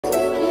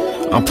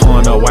I'm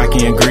pouring up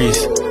wacky and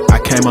grease. I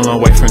came a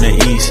long way from the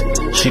east.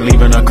 She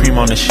leaving her cream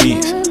on the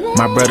sheets.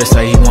 My brother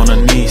say he want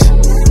a niece.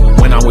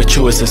 When I'm with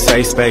you, it's a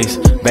safe space.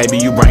 Baby,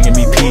 you bringing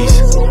me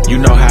peace. You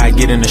know how I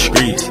get in the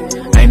streets.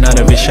 Ain't none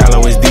of it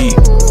shallow, it's deep.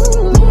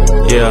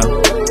 Yeah,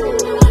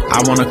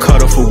 I wanna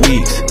cuddle for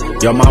weeks.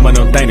 Your mama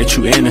don't think that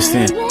you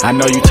innocent. I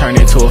know you turn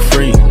into a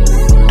freak.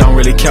 Don't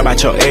really care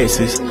about your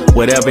exes.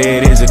 Whatever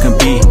it is, it can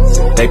be.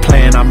 They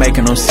playin', I'm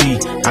making them see.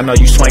 I know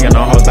you swinging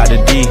on hoes by the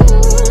D.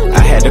 I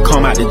had to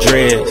comb out the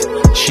dreads.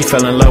 She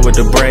fell in love with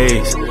the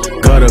braids.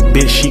 Got a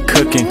bitch, she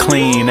cookin'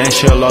 clean, and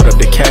she'll load up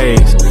the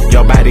caves.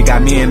 Your body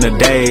got me in the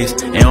daze.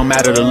 It don't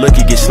matter the look,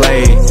 you get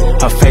slayed.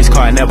 Her face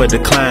card never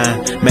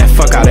decline. Man,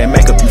 fuck all that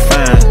makeup, you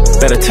fine.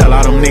 Better tell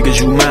all them niggas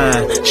you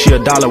mine. She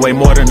 $1 way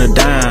more than a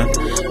dime.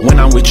 When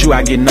I'm with you,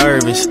 I get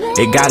nervous.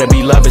 It gotta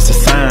be love, it's a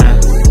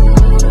sign.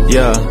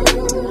 Yeah,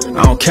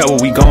 I don't care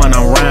where we going,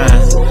 I'm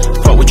rhyme.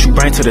 Fuck what you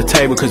bring to the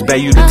table, cause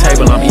babe, you the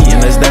table, I'm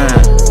eating, let's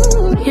dine.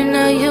 You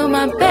know you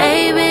my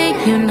baby,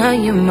 you know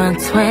you my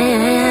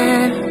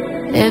twin.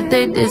 If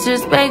they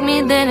disrespect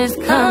me, then it's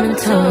coming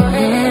to an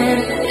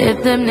end.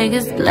 If them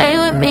niggas play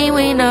with me,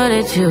 we know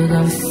that you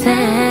gon' sin.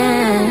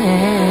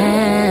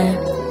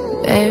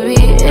 Baby,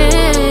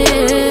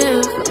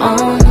 if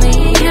only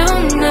you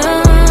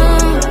knew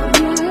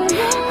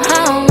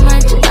how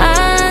much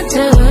I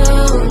do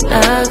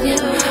love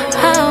you,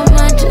 how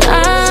much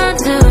I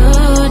do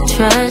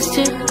trust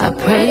you. I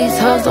pray these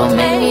hoes don't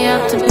make me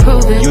out to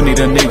prove it. You need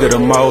a nigga to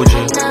mold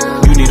you.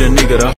 You need a nigga to